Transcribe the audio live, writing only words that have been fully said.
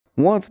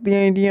what's the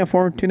idea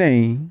for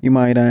today, you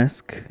might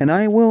ask? And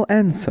I will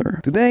answer.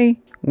 Today,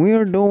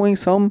 we're doing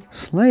some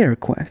Slayer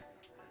quests.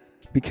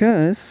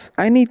 Because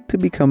I need to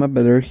become a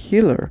better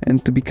healer.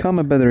 And to become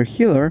a better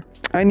healer,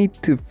 I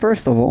need to,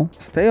 first of all,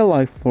 stay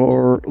alive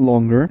for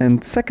longer.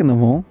 And second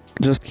of all,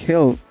 just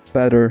heal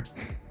better.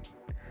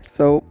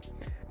 So,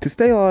 to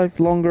stay alive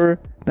longer,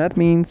 that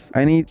means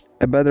I need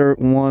a better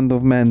wand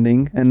of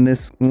mending. And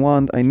this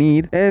wand I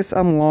need is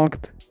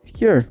unlocked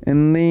here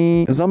in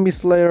the Zombie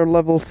Slayer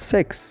level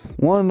 6.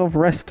 Wand of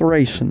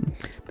Restoration.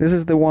 This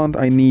is the wand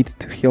I need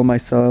to heal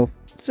myself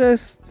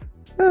just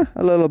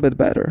a little bit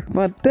better.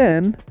 But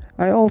then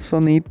I also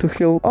need to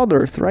heal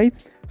others, right?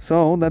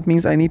 So that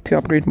means I need to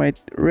upgrade my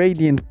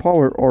Radiant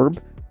Power Orb,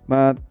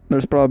 but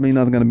there's probably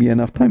not gonna be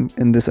enough time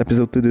in this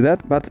episode to do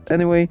that. But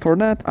anyway, for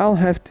that I'll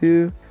have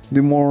to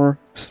do more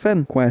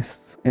Sven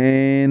quests.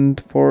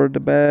 And for the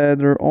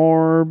better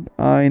orb,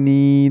 I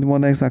need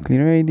what exactly?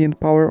 Radiant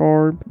Power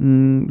Orb?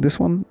 This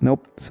one?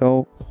 Nope.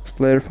 So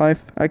Slayer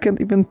 5. I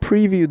can't even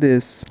preview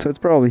this, so it's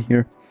probably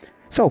here.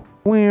 So,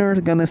 we're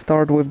gonna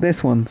start with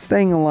this one,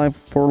 staying alive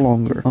for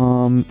longer.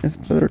 Is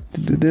it better to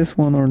do this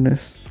one or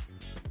this?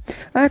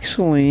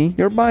 Actually,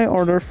 your buy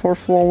order for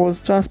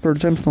Flawless Jasper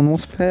Gemstone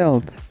was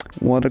failed.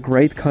 What a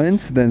great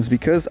coincidence,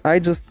 because I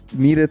just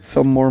needed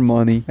some more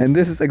money. And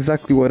this is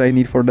exactly what I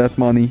need for that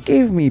money.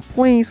 Give me,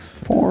 please,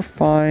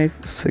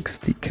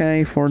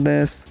 60k for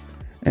this.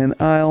 And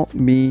I'll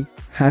be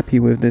happy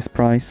with this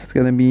price. It's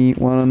gonna be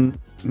 1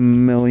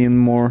 million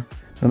more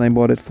than I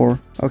bought it for.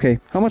 Okay,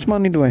 how much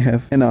money do I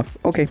have? Enough.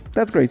 Okay,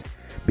 that's great.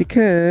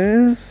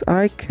 Because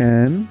I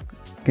can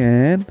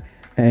get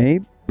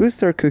a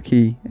booster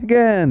cookie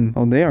again.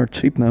 Oh, they are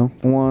cheap now.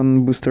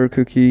 One booster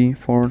cookie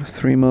for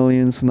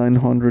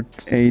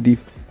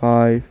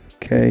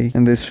 3,985k.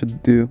 And this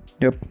should do.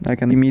 Yep, I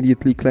can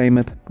immediately claim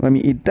it. Let me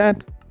eat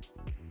that.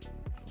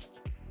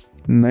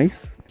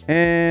 Nice.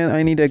 And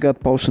I need a god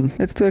potion.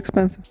 It's too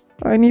expensive.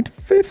 I need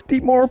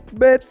 50 more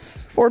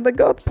bits for the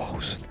god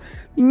potion.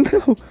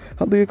 No!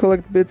 How do you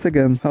collect bits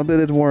again? How did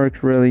it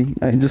work, really?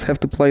 I just have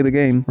to play the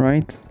game,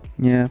 right?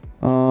 Yeah.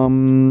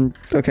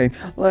 Okay.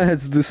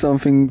 Let's do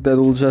something that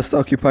will just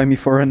occupy me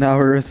for an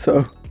hour or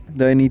so.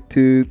 Do I need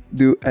to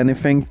do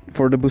anything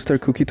for the booster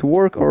cookie to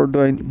work, or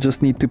do I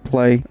just need to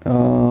play?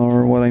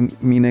 Or what I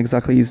mean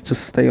exactly is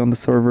just stay on the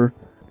server.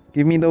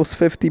 Give me those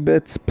 50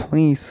 bits,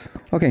 please.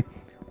 Okay.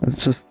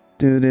 Let's just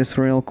do this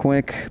real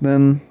quick,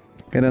 then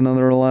get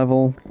another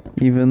level,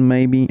 even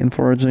maybe in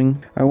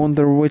foraging. I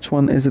wonder which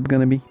one is it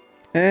gonna be.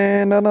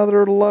 And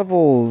another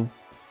level,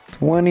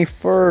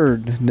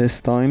 23rd this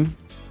time.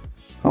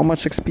 How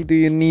much XP do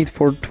you need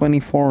for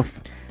 24th?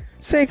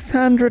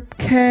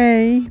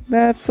 600k,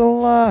 that's a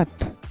lot.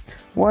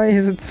 Why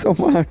is it so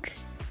much?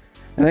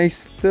 And I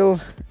still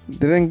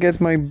didn't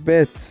get my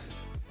bits.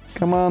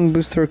 Come on,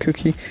 booster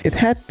cookie. It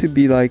had to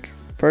be like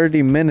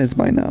 30 minutes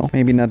by now.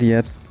 Maybe not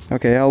yet.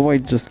 Okay, I'll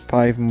wait just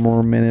 5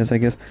 more minutes, I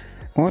guess.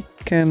 What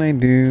can I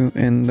do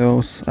in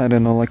those, I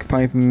don't know, like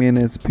 5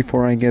 minutes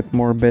before I get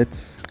more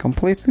bits?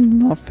 Completely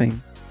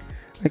nothing.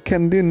 I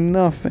can do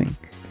nothing.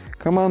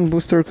 Come on,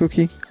 booster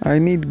cookie. I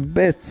need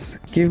bits.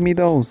 Give me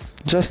those.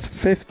 Just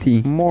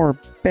 50 more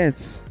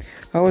bits.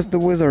 How is the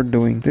wizard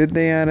doing? Did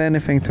they add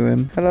anything to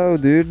him? Hello,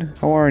 dude.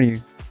 How are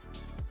you?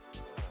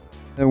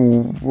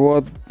 Who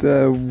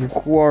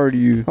are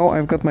you? Oh,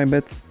 I've got my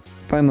bits.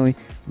 Finally.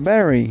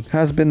 Barry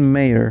has been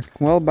mayor.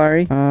 Well,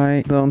 Barry,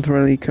 I don't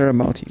really care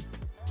about you.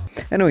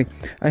 Anyway,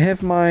 I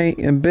have my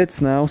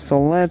bits now, so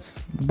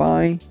let's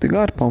buy the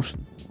god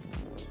potion.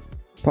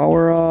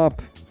 Power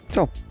up.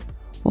 So,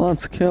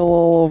 let's kill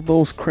all of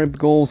those crypt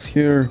ghouls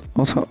here.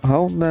 Also,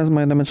 how does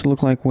my damage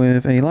look like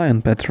with a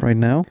lion pet right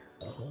now?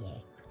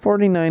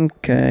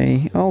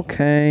 49k.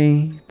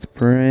 Okay, it's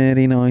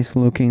pretty nice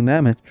looking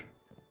damage.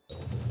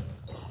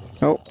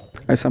 Oh,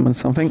 I summoned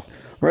something.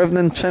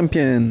 Revenant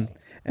Champion.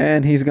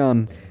 And he's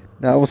gone.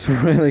 That was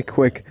really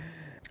quick.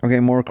 Okay,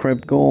 more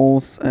crypt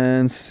ghouls,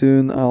 and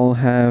soon I'll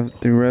have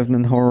the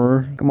Revenant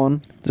Horror. Come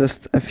on,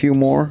 just a few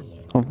more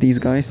of these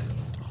guys.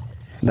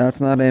 That's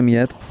not him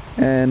yet,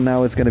 and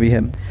now it's gonna be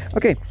him.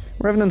 Okay,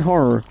 Revenant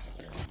Horror.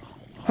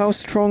 How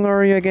strong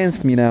are you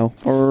against me now?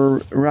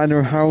 Or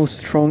rather, how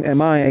strong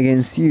am I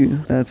against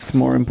you? That's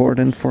more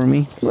important for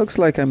me. Looks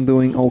like I'm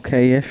doing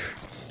okay-ish.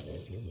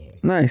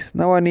 Nice,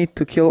 now I need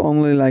to kill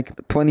only like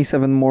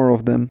 27 more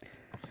of them.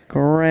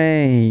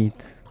 Great.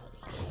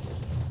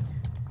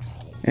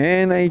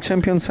 And a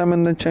champion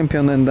summoned a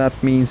champion, and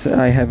that means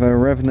I have a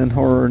Revenant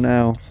Horror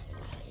now.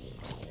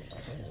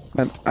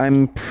 But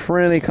I'm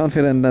pretty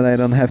confident that I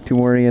don't have to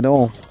worry at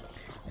all.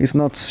 He's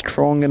not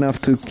strong enough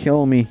to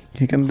kill me.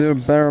 He can do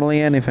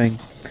barely anything.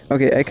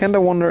 Okay, I kinda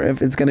wonder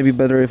if it's gonna be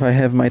better if I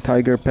have my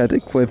tiger pet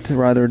equipped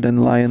rather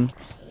than lion.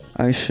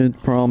 I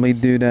should probably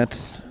do that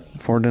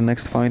for the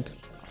next fight.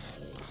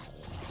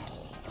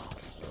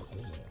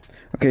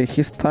 Okay,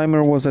 his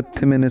timer was at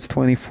 2 minutes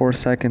 24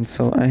 seconds,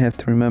 so I have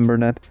to remember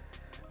that.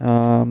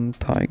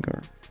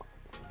 Tiger.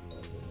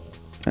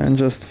 And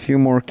just a few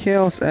more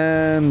kills,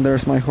 and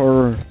there's my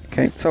horror.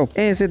 Okay, so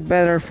is it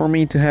better for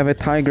me to have a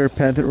tiger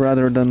pet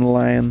rather than a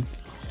lion?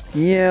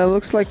 Yeah,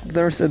 looks like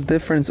there's a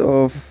difference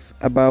of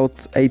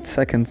about 8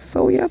 seconds.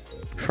 So yeah,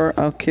 sure,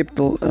 I'll keep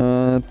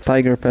the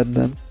tiger pet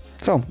then.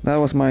 So that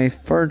was my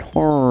third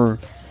horror.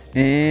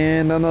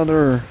 And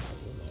another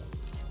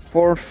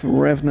 4th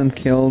revenant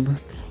killed.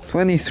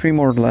 23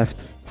 more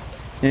left.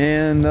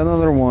 And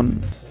another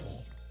one.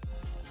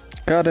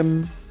 Got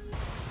him.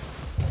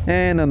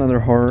 And another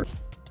horror.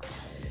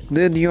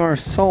 Dude, you are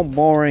so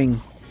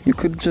boring. You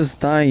could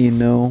just die, you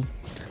know.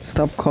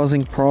 Stop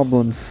causing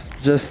problems.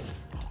 Just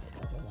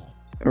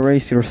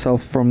erase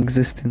yourself from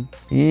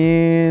existence.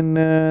 And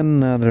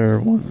another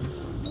one.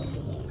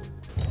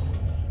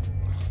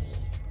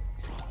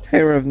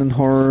 Hey Revenant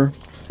Horror.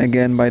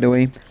 Again, by the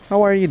way.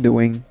 How are you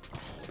doing?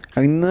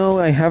 I know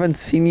I haven't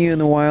seen you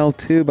in a while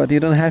too, but you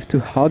don't have to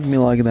hug me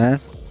like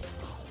that.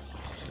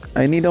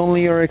 I need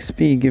only your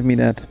XP, give me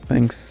that,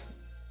 thanks.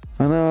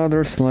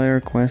 Another Slayer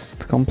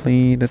quest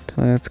completed.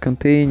 Let's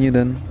continue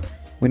then.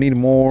 We need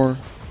more.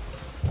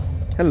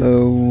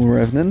 Hello,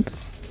 Revenant.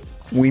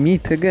 We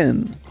meet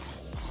again.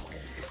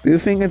 Do you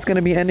think it's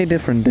gonna be any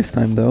different this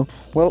time though?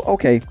 Well,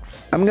 okay.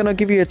 I'm gonna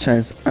give you a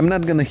chance. I'm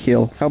not gonna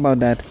heal. How about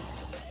that?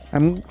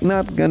 I'm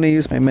not gonna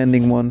use my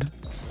mending wand.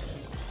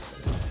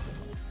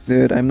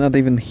 Dude, I'm not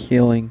even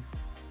healing.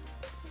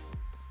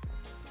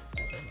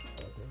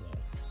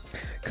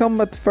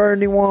 Combat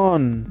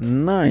 31.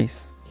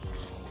 Nice.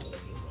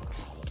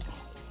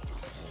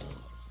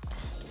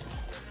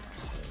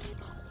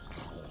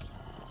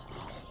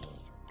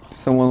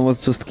 Someone was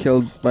just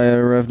killed by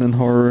a Revenant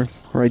Horror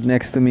right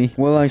next to me.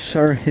 Will I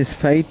share his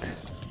fate?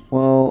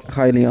 Well,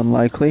 highly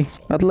unlikely.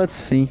 But let's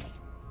see.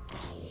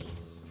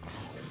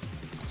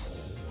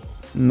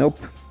 Nope.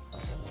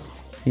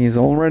 He's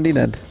already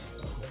dead.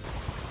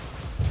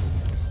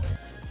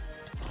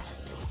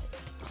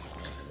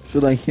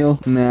 Should I heal?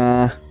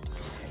 Nah.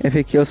 If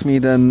he kills me,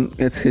 then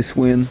it's his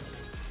win.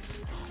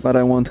 But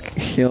I won't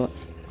heal.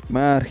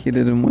 But he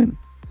didn't win.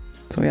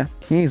 So yeah,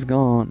 he's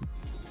gone.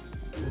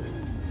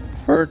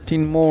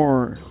 13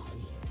 more.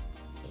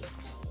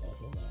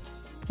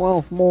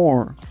 12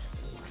 more.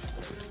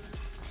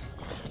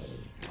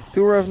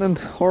 2 Revenant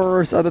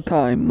Horrors at a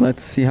time.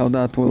 Let's see how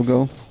that will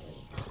go.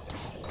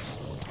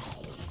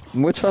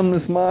 Which one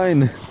is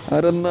mine?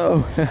 I don't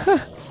know.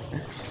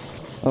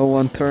 Oh,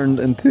 one turned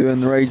into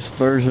an enraged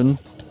version.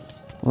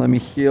 Let me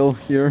heal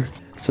here,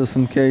 just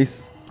in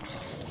case.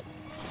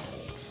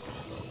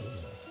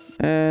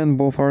 And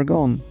both are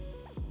gone.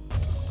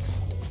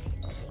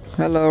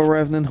 Hello,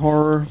 Revenant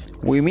Horror.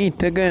 We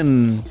meet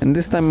again. And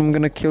this time I'm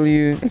gonna kill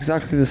you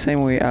exactly the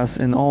same way as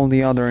in all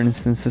the other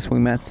instances we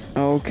met.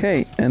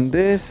 Okay, and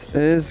this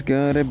is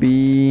gonna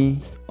be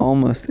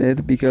almost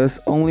it, because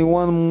only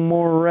one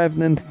more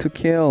Revenant to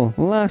kill.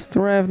 Last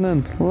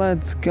Revenant,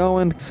 let's go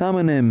and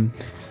summon him.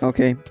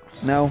 Okay,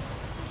 now,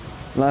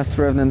 last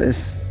Revenant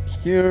is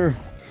here.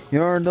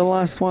 You're the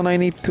last one I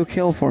need to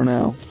kill for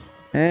now.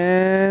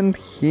 And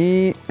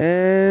he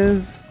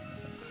is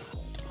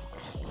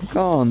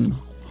gone.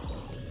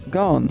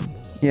 Gone.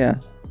 Yeah,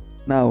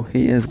 now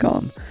he is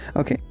gone.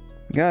 Okay,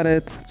 got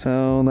it.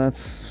 So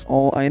that's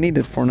all I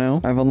needed for now.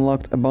 I've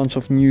unlocked a bunch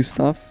of new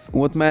stuff.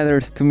 What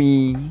matters to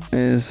me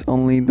is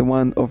only the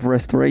one of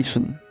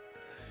restoration.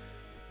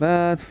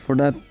 But for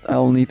that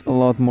I'll need a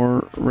lot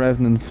more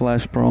Revenant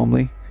Flesh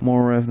probably.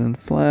 More Revenant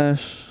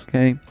Flesh.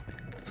 Okay.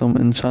 Some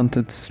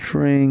enchanted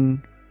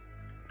string.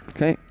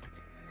 Okay.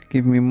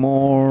 Give me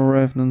more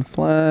Revenant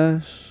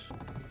Flesh.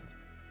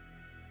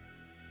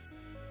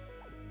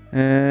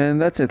 And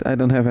that's it. I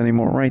don't have any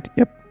more, right?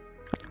 Yep.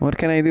 What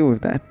can I do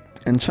with that?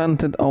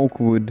 Enchanted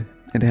oak wood.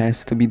 It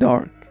has to be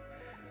dark.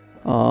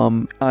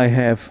 I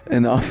have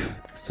enough.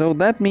 So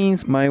that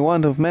means my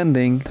wand of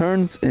mending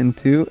turns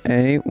into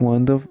a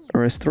wand of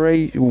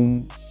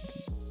restoration.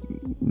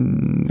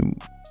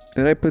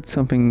 Did I put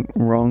something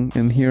wrong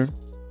in here?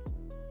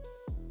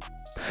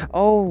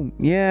 Oh,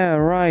 yeah,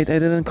 right. I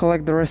didn't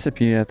collect the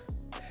recipe yet.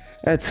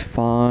 It's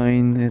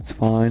fine. It's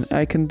fine.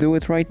 I can do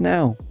it right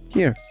now.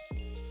 Here.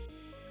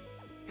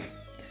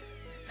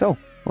 So,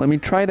 let me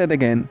try that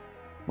again.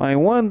 My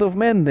wand of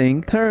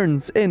mending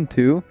turns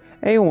into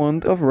a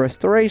wand of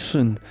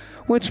restoration,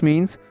 which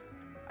means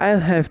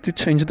I'll have to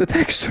change the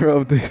texture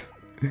of this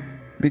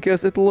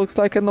because it looks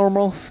like a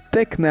normal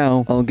stick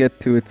now. I'll get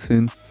to it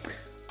soon.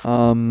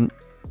 So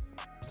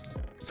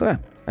yeah,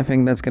 I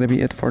think that's gonna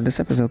be it for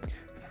this episode.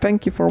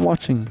 Thank you for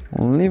watching.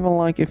 Leave a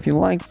like if you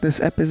liked this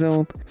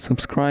episode,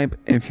 subscribe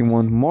if you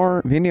want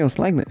more videos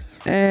like this,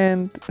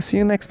 and see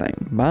you next time.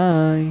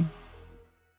 Bye!